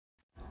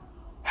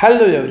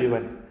Hello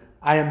everyone,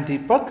 I am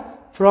Deepak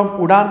from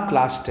Udan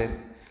class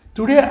 10.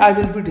 Today I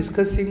will be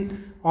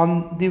discussing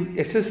on the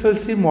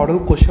SSLC model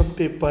question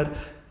paper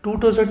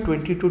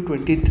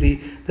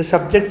 2022-23. The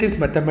subject is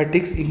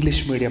Mathematics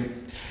English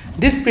Medium.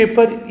 This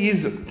paper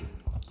is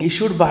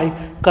issued by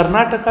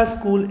Karnataka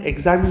School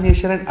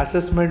Examination and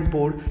Assessment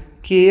Board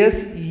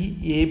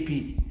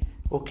KSEAB.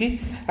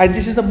 Okay, and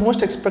this is the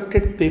most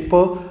expected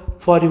paper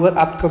for your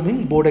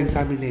upcoming board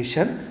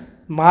examination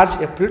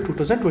March-April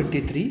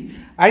 2023,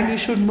 and you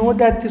should know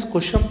that this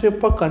question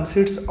paper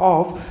consists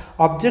of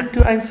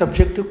objective and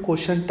subjective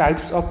question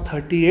types of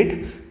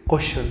 38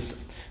 questions.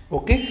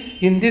 Okay,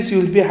 in this you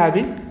will be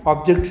having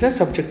objective and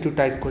subjective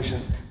type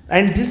question,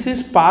 and this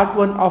is part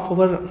 1 of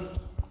our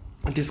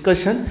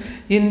discussion.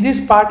 In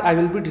this part I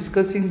will be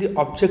discussing the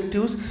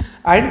objectives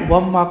and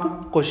 1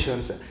 mark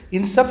questions.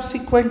 In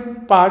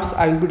subsequent parts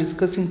I will be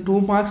discussing 2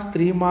 marks,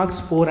 3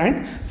 marks, 4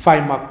 and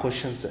 5 mark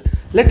questions.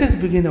 Let us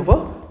begin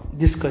our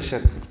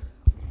discussion.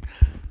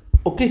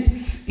 Okay,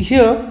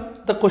 here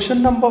the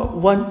question number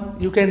 1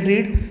 you can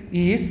read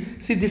is,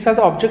 see, these are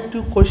the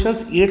objective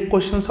questions, 8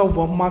 questions of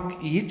 1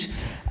 mark each,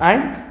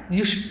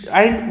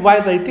 and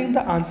while writing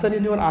the answer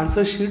in your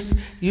answer sheets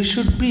you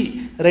should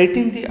be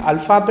writing the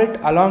alphabet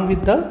along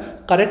with the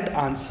correct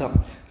answer.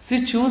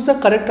 See, choose the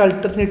correct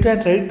alternative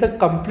and write the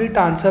complete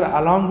answer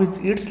along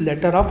with its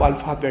letter of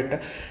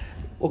alphabet.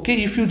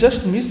 Okay, if you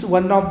just miss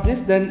one of this,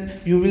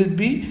 then you will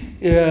be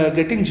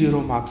getting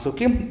 0 marks.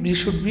 Okay, you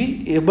should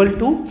be able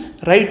to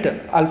write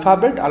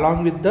alphabet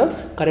along with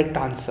the correct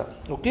answer.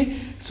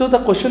 Okay, so the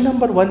question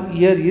number 1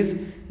 here is,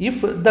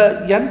 if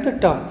the nth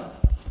term,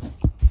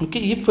 okay,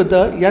 if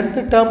the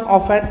nth term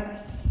of an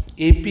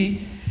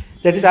AP,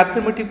 that is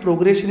arithmetic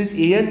progression, is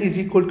an is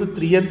equal to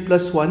 3n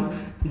plus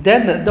 1,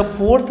 then the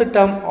 4th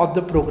term of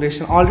the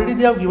progression, already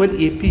they have given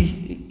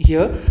AP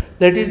here,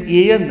 that is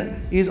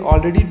an is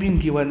already been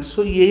given,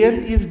 so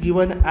an is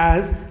given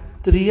as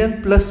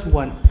 3n plus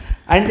 1,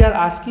 and they are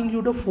asking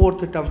you the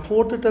 4th term.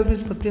 4th term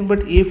is nothing but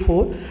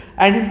a4,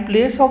 and in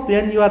place of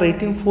n you are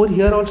writing 4.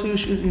 Here also you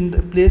should, in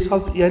the place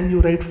of n you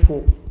write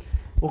 4.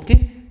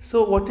 Okay,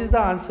 so what is the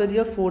answer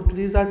here? 4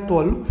 3s are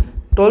 12.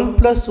 12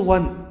 plus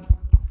 1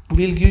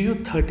 will give you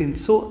 13.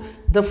 So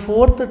the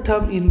 4th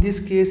term in this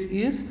case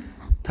is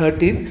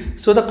 13.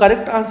 So the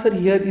correct answer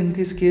here in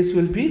this case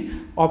will be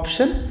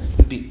option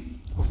B.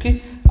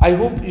 Okay, I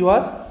hope you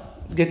are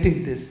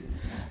getting this.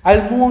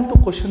 I'll move on to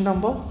question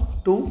number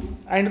 2,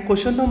 and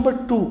question number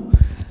 2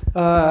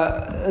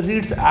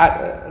 reads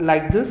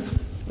like this.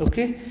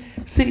 Okay,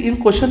 see,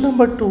 in question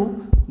number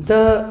 2,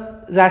 the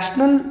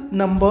rational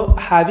number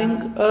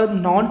having a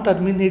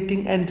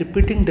non-terminating and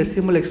repeating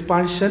decimal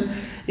expansion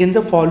in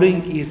the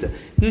following is,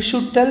 you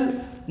should tell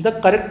the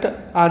correct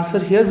answer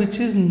here, which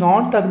is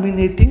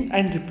non-terminating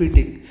and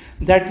repeating.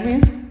 That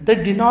means the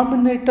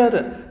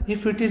denominator,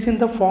 if it is in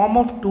the form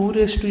of 2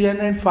 raised to n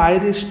and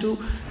 5 raised to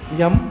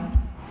m,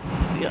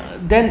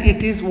 then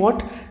it is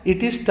what?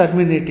 It is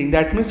terminating.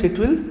 That means it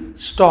will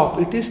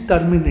stop. It is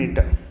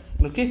terminator.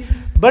 Okay,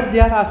 but they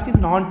are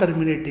asking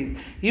non-terminating.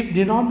 If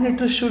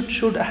denominator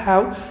should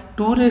have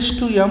 2 raised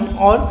to m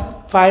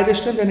or 5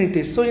 raised to n, then it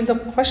is. So in the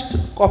first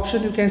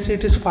option you can see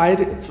it is 5,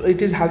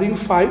 it is having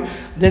 5,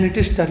 then it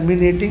is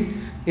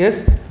terminating.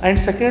 Yes, and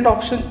second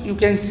option you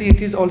can see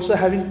it is also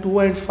having 2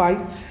 and 5,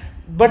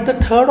 but the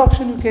third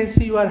option you can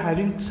see you are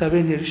having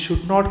 7 here, it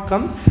should not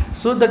come.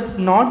 So the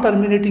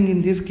non-terminating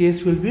in this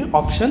case will be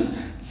option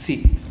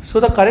C.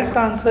 So the correct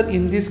answer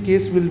in this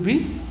case will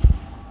be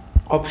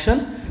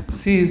option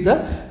C is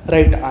the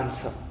right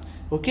answer.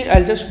 Okay,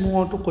 I'll just move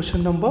on to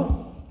question number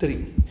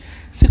 3.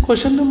 See,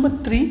 question number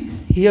 3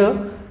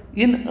 here,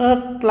 in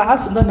a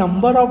class the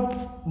number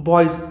of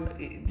boys,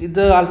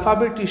 the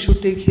alphabet you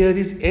should take here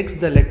is X,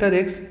 the letter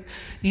X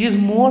is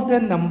more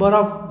than number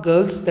of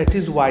girls, that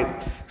is Y.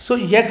 So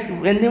X,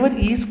 whenever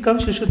is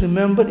comes you should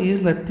remember is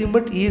nothing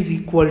but is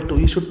equal to,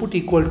 you should put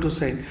equal to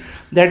sign.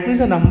 That means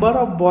the number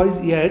of boys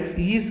X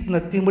is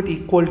nothing but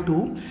equal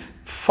to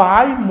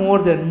 5 more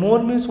than,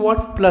 more means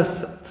what?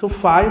 Plus. So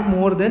 5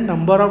 more than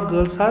number of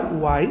girls are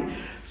Y.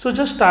 So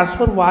just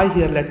transfer Y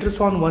here, letters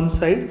on one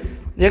side,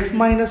 X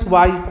minus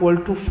Y equal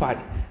to 5.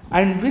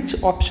 And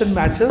which option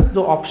matches?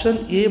 The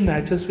option A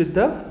matches with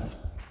the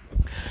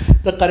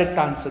correct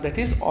answer, that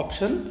is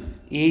option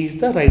A is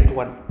the right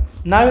one.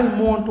 Now we'll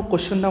move on to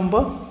question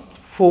number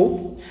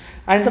 4,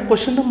 and the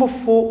question number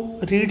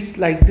 4 reads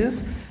like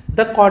this,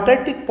 the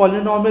quadratic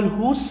polynomial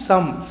whose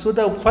sum, so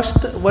the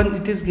first one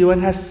it is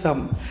given as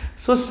sum.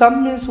 So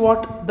sum means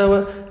what?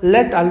 The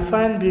let alpha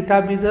and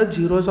beta be the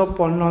zeros of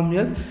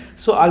polynomial.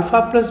 So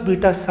alpha plus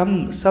beta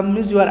sum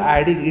means you are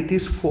adding, it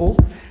is 4,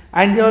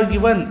 and you are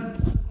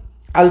given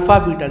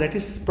alpha beta, that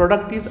is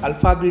product is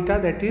alpha beta,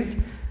 that is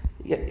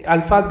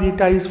alpha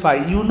beta is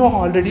 5. You know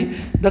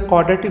already the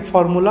quadratic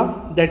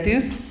formula, that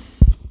is,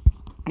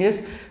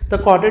 yes, the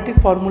quadratic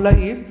formula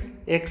is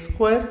x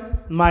square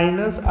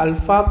minus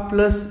alpha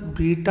plus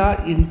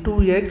beta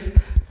into x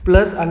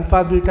plus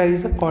alpha beta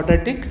is a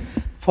quadratic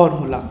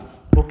formula.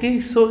 Okay,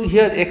 so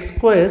here x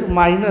square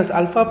minus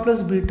alpha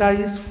plus beta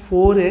is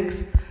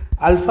 4x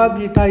alpha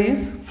beta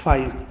is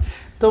 5.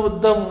 The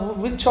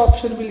which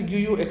option will give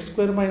you x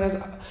square minus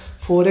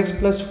 4x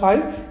plus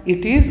 5?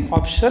 It is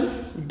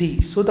option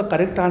D. So the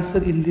correct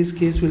answer in this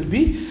case will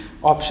be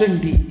option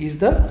D is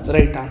the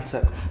right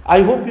answer.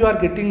 I hope you are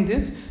getting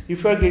this.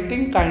 If you are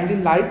getting, kindly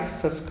like,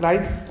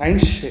 subscribe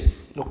and share.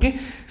 Okay,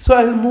 so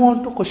I will move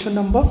on to question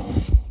number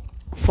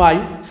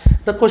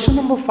 5. The question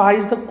number 5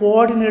 is the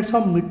coordinates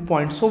of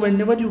midpoint. So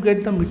whenever you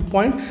get the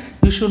midpoint,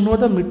 you should know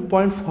the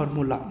midpoint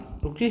formula.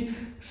 Okay,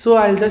 so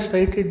I'll just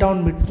write it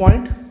down,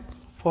 midpoint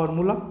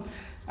formula.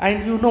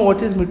 And you know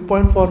what is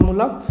midpoint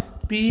formula?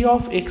 P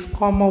of x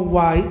comma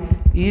y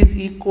is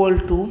equal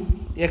to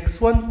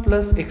x1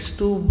 plus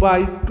x2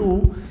 by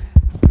 2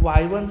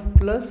 y1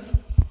 plus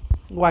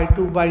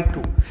y2 by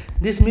 2.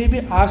 This may be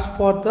asked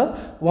for the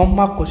 1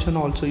 mark question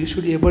also. You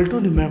should be able to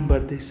remember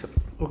this.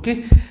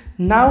 Okay,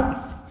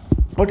 now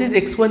what is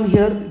x1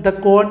 here? The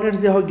coordinates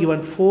they have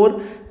given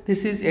 4.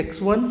 This is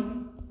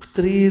x1,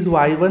 3 is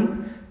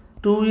y1,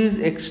 2 is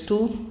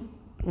x2,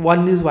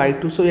 1 is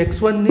y2. So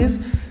x1 is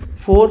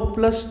 4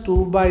 plus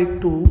 2 by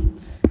 2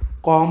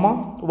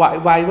 comma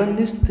y1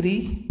 is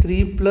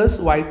 3 plus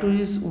y2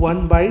 is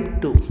 1 by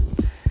 2.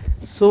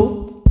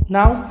 So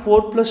now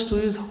 4 plus 2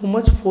 is how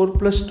much? 4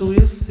 plus 2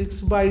 is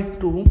 6 by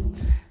 2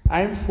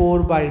 and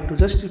 4 by 2.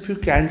 Just if you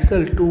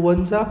cancel, 2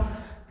 ones are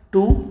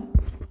 2,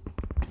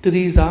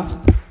 3s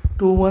are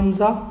 2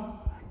 ones are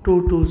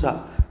 2 twos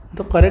are.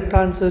 The correct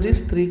answer is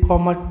 3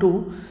 comma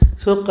 2.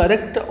 So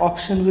correct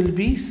option will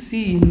be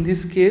C. In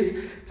this case,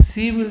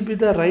 C will be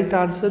the right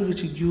answer,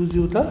 which gives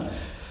you the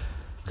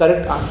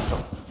correct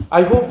answer.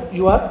 I hope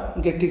you are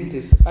getting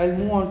this. I'll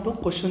move on to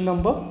question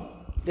number,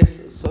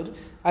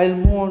 I'll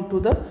move on to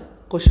the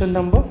question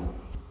number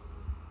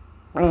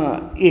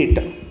 8.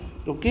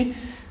 Okay,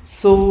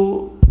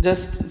 so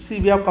just see,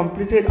 we have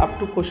completed up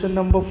to question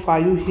number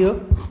 5 here.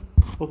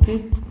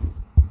 Okay,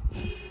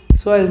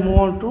 so I'll move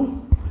on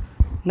to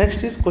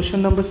next is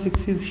question number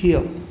 6 is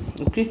here.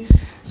 Okay,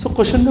 so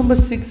question number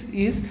 6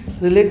 is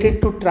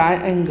related to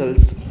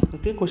triangles.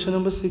 Okay, question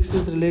number 6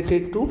 is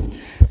related to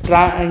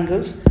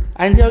triangles,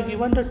 and they are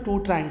given the two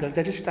triangles,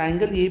 that is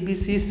triangle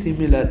ABC is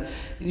similar.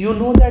 You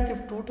know that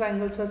if two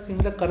triangles are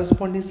similar,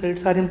 corresponding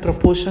sides are in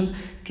proportion.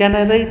 Can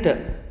I write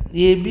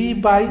AB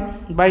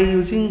by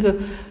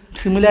using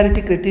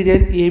similarity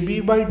criterion?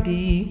 AB by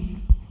DE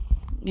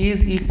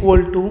is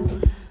equal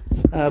to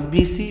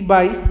BC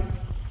by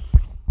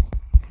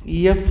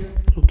EF.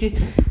 Okay,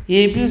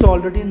 AB is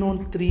already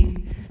known 3,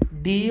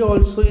 DE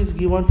also is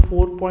given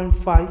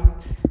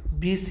 4.5,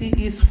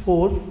 BC is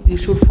 4. You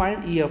should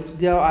find EF.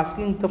 They are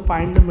asking to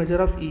find the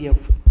measure of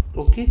EF.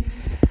 Okay,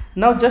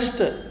 now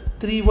just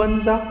 3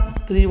 ones are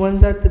 3,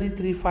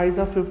 3 5s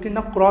are 15.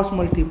 Now cross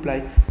multiply.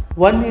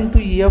 1 into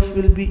EF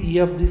will be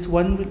EF. This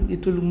one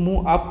will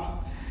move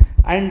up,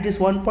 and this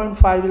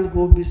 1.5 will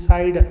go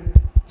beside.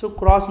 So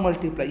cross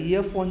multiply.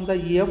 EF 1s are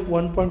EF,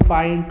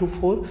 1.5 into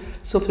 4.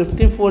 So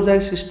 15 4s are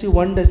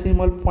 61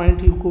 decimal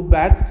point. You go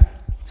back.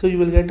 So you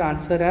will get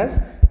answer as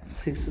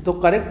 6. The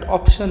correct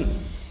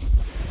option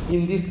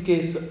in this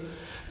case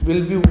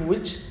will be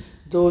which?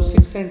 The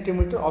 6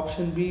 centimeter,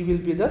 option B will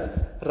be the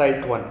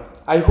right one.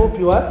 I hope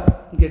you are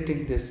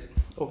getting this.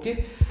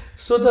 Okay,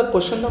 so the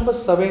question number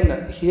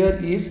 7 here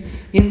is,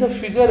 in the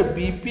figure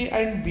BP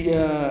and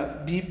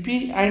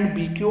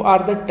BQ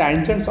are the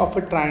tangents of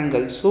a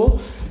triangle. So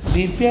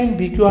BP and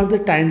BQ are the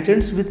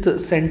tangents with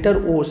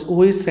center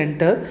O is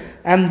center,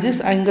 and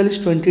this angle is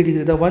 20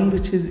 degree. The one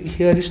which is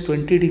here is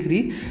 20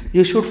 degree.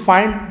 You should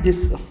find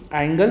this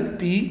angle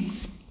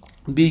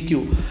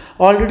BQ.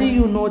 Already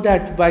you know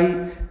that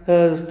by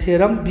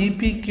theorem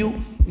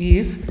BPQ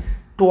is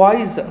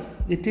twice,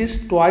 it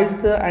is twice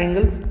the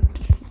angle,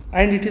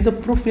 and it is a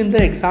proof in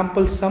the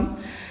example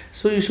sum.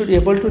 So you should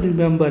able to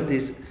remember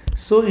this.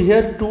 So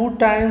here 2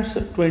 times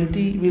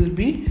 20 will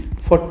be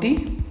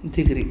 40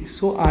 degree.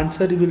 So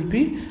answer will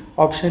be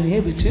option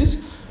A, which is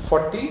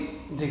 40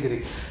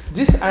 degree.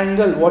 This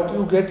angle what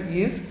you get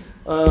is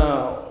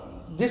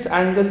this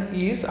angle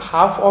is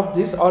half of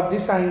this, or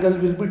this angle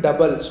will be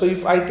double. So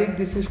if I take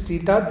this is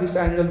theta, this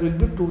angle will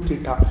be 2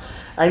 theta,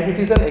 and it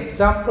is an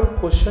example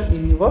question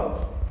in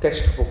your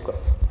textbook.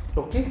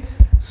 Okay,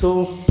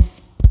 so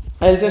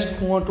I'll just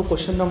move on to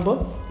question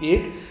number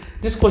 8.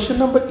 This question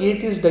number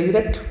 8 is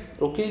direct.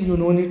 Okay, you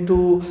no need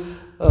to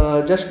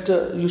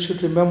you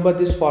should remember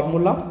this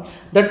formula.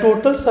 The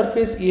total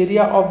surface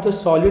area of the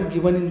solid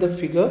given in the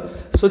figure.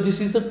 So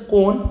this is a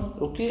cone.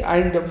 Okay,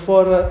 and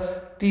for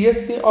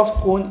TSA of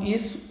cone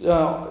is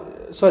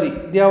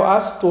they have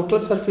asked total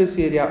surface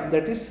area,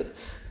 that is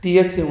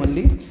TSA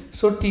only.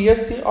 So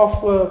TSA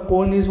of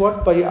cone is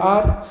what? Pi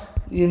r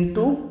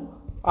into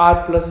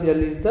r plus l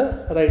is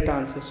the right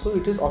answer. So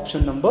it is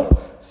option number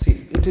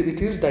C. It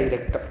is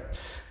direct.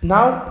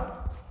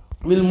 Now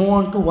we'll move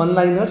on to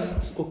one-liners.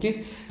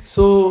 Okay,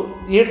 so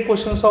 8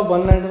 questions of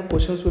one-liner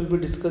questions will be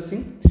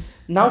discussing.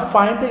 Now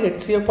find the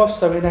HCF of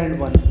 7 and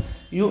 1.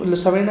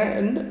 7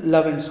 and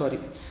 11. Sorry.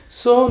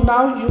 So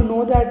now you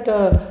know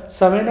that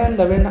 7 and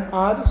 11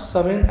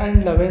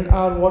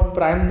 are what?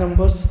 Prime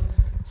numbers.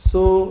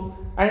 So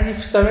and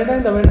if 7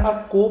 and 11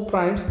 are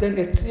co-primes, then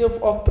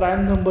HCF of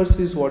prime numbers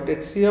is what?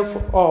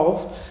 HCF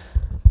of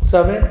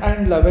 7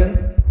 and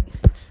 11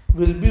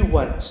 will be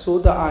 1. So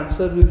the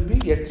answer will be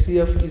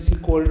HCF is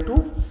equal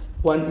to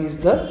 1 is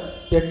the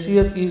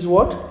HCF is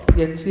what?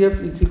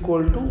 HCF is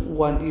equal to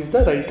 1 is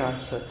the right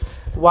answer.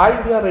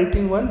 Why we are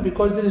writing 1?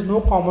 Because there is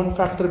no common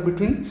factor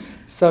between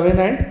 7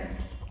 and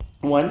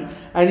 1,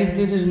 and if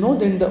there is no,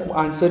 then the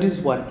answer is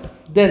 1.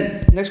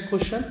 Then next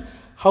question,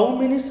 how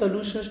many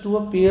solutions to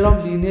a pair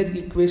of linear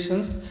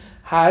equations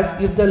has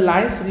if the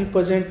lines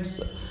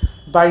represented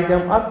by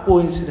them are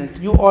coincident?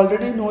 You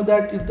already know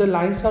that if the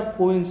lines are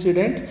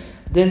coincident,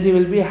 then they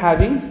will be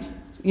having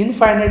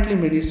infinitely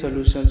many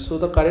solutions. So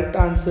the correct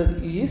answer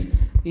is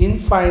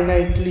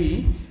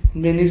infinitely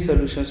many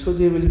solutions. So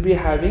they will be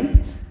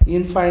having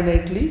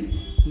infinitely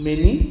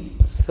many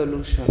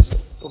solutions,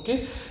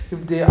 okay,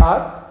 if they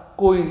are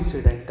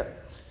coincident.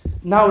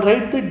 Now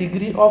write the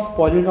degree of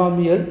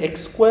polynomial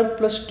x square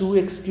plus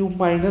 2x cube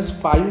minus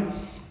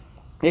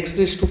 5x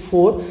raised to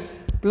 4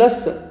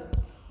 plus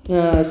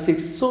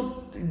 6.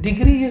 So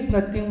degree is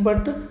nothing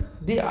but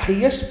the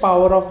highest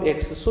power of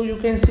x. So you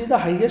can see the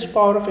highest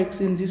power of x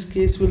in this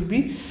case will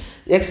be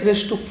x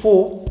raised to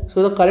 4.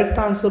 So the correct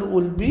answer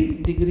will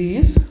be degree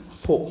is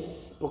 4.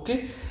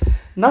 Okay.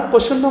 Now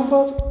question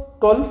number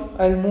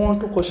 12. I'll move on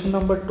to question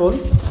number 12.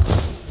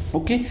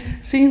 Okay.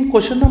 See, in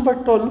question number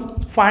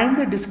 12, find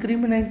the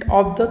discriminant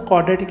of the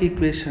quadratic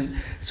equation.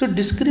 So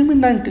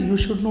discriminant, you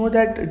should know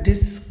that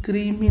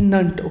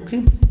discriminant.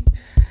 Okay.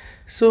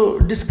 So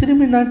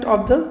discriminant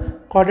of the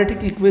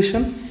quadratic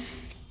equation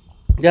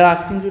they are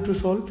asking you to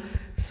solve.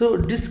 So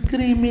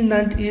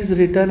discriminant is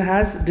written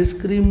as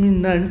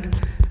discriminant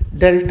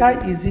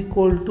delta is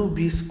equal to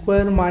b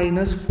square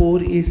minus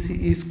 4ac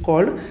is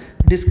called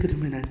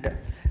discriminant.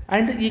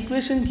 And the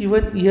equation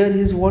given here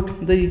is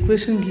what? The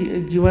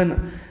equation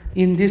given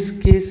in this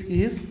case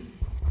is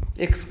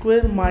x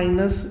square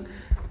minus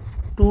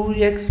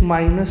 2x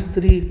minus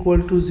 3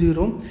 equal to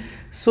 0.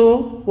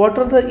 So what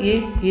are the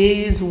a?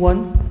 A is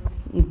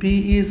 1,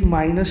 b is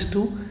minus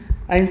 2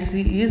 and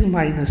c is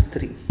minus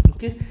 3.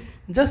 Okay,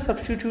 just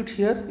substitute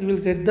here, you will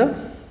get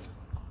the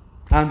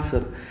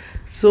answer.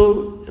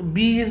 So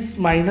b is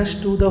minus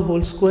 2 the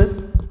whole square,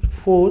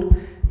 4,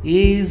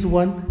 a is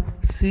 1,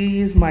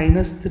 c is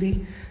minus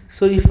 3.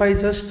 So if I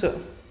just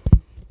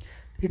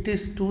it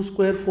is 2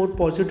 square 4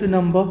 positive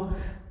number,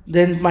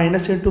 then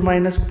minus into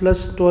minus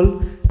plus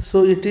 12,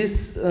 so it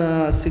is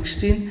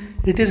 16.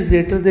 It is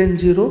greater than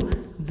 0,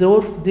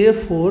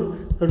 therefore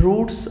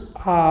roots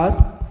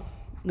are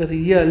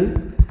real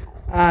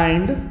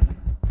and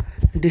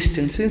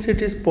distinct. Since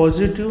it is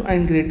positive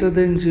and greater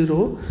than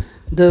 0,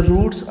 the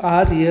roots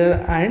are real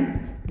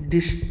and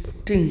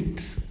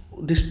distinct.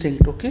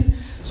 Okay,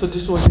 so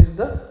this one is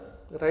the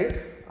right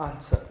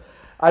answer.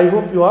 I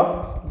hope you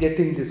are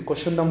getting this.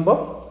 Question number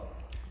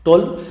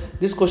 12.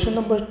 This question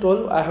number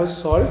 12 I have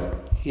solved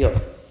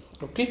here.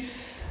 Okay,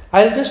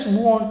 I'll just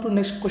move on to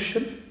next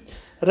question.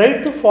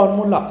 Write the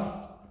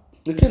formula.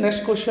 Okay,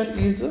 next question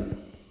is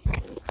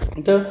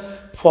the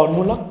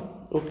formula.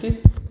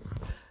 Okay,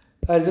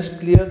 I'll just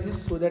clear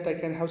this so that I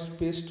can have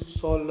space to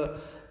solve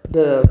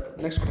the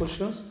next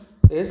questions.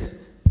 Is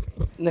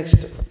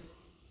next.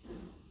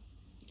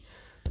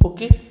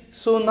 Okay,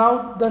 so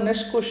now the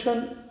next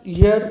question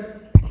here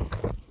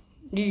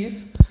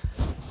is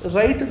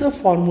write the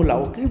formula.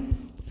 Okay,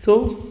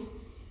 so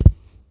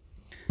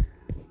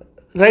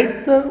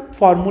write the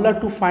formula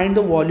to find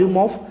the volume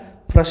of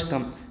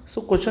frustum.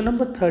 So question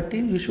number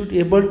 13, you should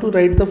able to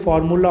write the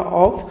formula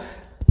of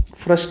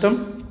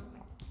frustum.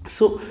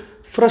 So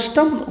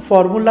frustum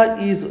formula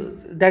is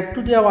that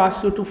too they have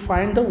asked you to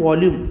find the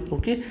volume.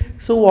 Okay,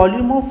 so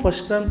volume of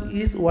frustum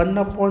is 1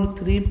 upon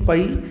 3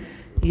 pi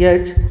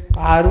h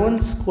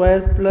r1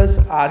 square plus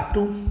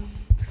r2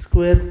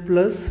 square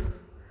plus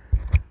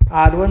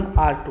r1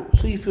 r2.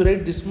 So if you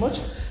write this much,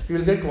 you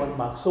will get 1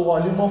 mark. So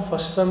volume of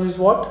frustum is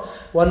what?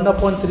 1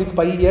 upon 3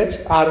 pi h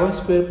r1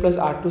 square plus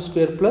r2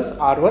 square plus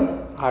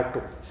r1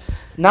 r2.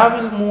 Now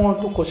we will move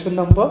on to question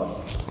number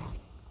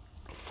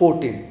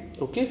 14.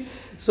 Okay,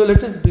 so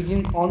let us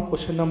begin on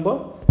question number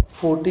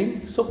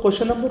 14. So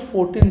question number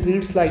 14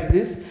 reads like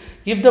this: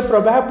 if the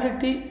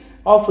probability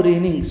of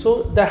raining,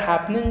 so the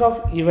happening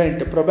of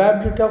event,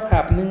 probability of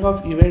happening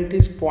of event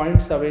is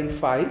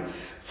 0.75,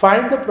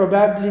 find the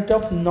probability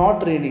of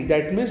not raining,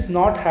 that means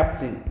not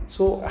happening.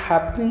 So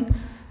happening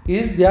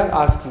is they are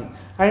asking,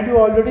 and you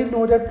already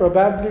know that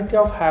probability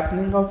of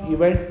happening of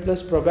event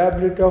plus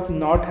probability of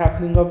not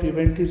happening of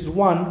event is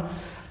 1.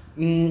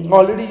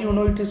 Already you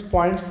know it is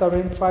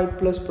 0.75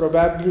 plus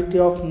probability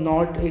of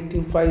not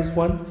 85 is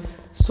 1.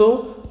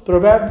 So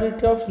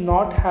probability of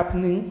not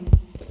happening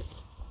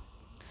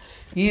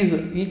is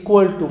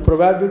equal to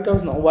probability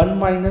of 1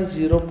 minus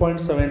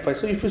 0.75.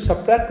 So if you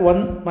subtract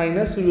 1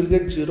 minus, you will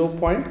get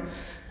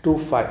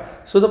 0.25.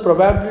 So the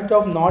probability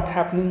of not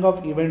happening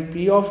of event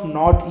P of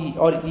not E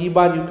or E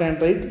bar, you can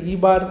write E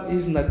bar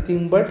is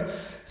nothing but,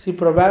 see,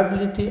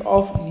 probability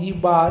of E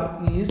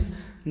bar is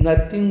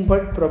nothing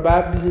but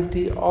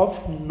probability of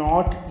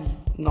not E.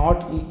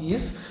 Not E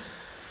is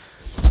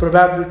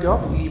probability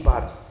of E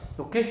bar.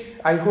 Okay,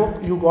 I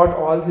hope you got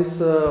all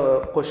these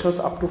questions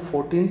up to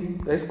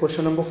 14, guys.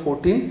 Question number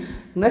 14.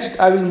 Next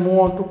I will move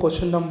on to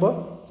question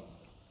number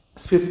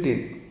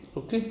 15.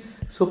 Okay,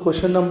 so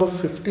question number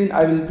 15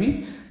 I will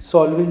be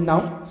solving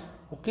now.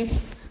 Okay,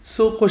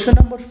 so question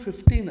number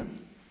 15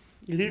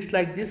 reads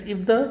like this: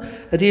 if the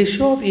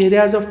ratio of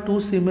areas of two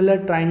similar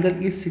triangle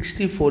is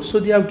 64, so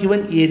they have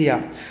given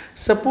area.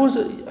 Suppose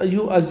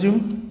you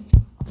assume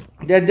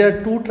that there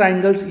are two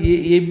triangles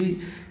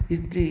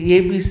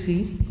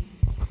ABC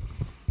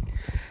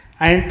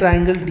and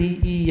triangle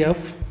DEF,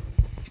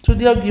 so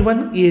they have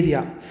given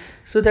area.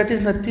 So that is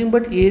nothing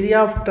but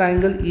area of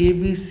triangle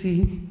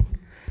ABC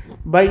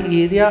by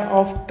area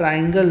of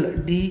triangle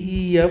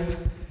DEF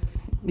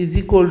is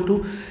equal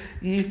to,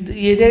 if the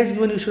area is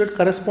given, you should have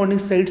corresponding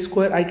side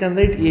square. I can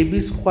write AB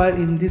square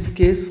in this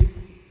case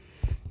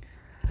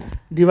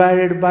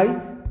divided by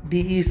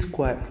DE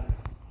square.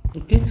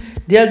 Okay,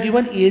 they are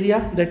given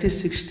area, that is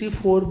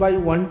 64 by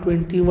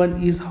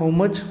 121 is how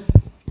much?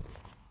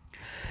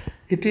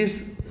 It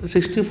is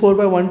 64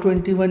 by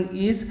 121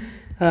 is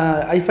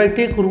if I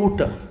take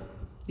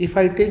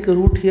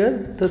root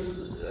here, this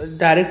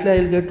directly I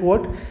will get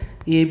what?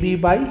 AB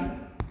by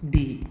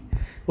D.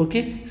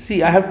 Okay,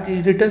 see, I have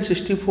written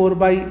 64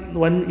 by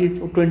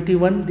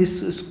 121.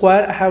 This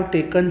square I have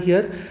taken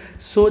here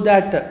so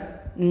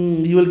that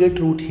you will get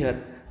root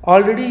here.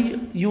 Already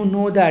you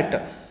know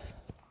that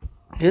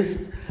yes,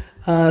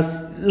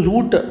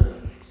 root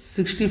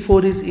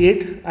 64 is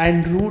 8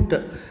 and root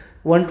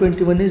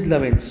 121 is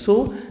 11.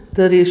 So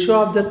the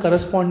ratio of the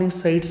corresponding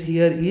sides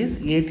here is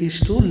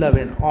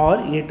 8:11, or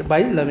 8 by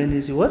 11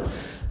 is your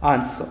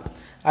answer.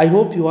 I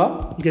hope you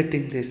are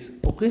getting this.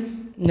 Okay,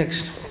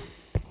 next,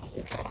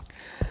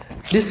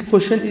 this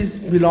question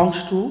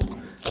belongs to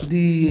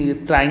the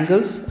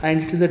triangles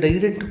and it is a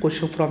direct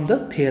question from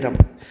the theorem.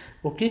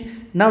 Okay,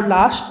 now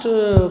last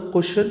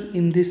question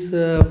in this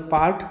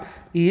part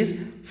is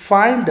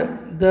find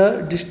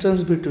the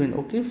distance between.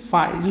 Okay,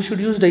 you should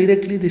use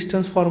directly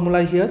distance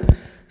formula here.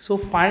 So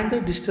find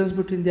the distance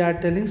between, they are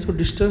telling. So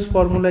distance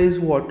formula is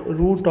what?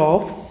 Root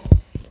of,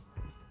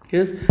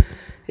 yes,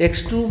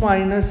 x2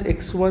 minus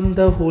x1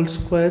 the whole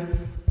square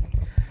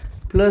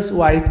plus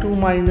y2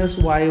 minus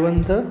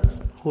y1 the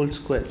whole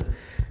square.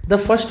 The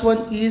first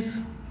one is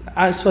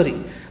sorry,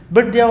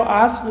 but they have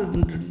asked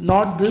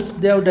not this,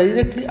 they have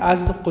directly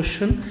asked the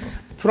question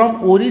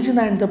from origin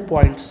and the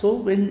point. So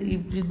when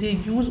if they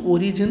use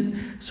origin,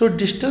 so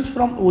distance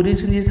from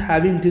origin is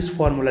having this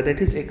formula, that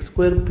is x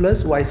square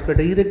plus y square.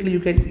 Directly you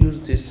can use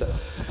this,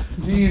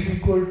 g is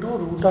equal to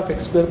root of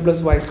x square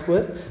plus y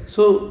square.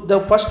 So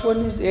the first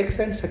one is x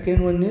and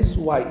second one is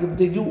y. If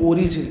they give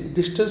origin,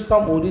 distance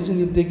from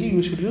origin if they give,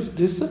 you should use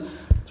this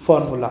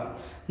formula.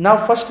 Now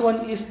first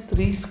one is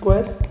 3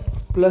 square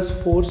plus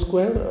 4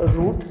 square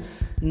root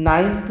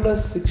 9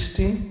 plus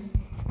 16,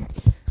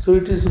 so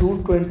it is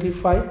root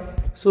 25.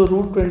 So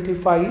root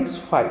 25 is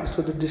 5.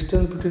 So the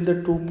distance between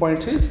the 2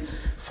 points is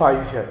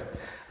 5 here.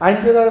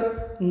 And there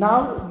are,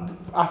 now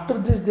after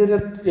this there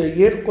are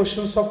 8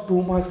 questions of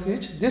 2 marks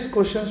each. These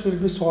questions will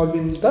be solved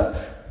in the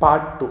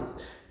part 2.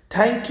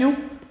 Thank you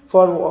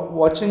for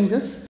watching this.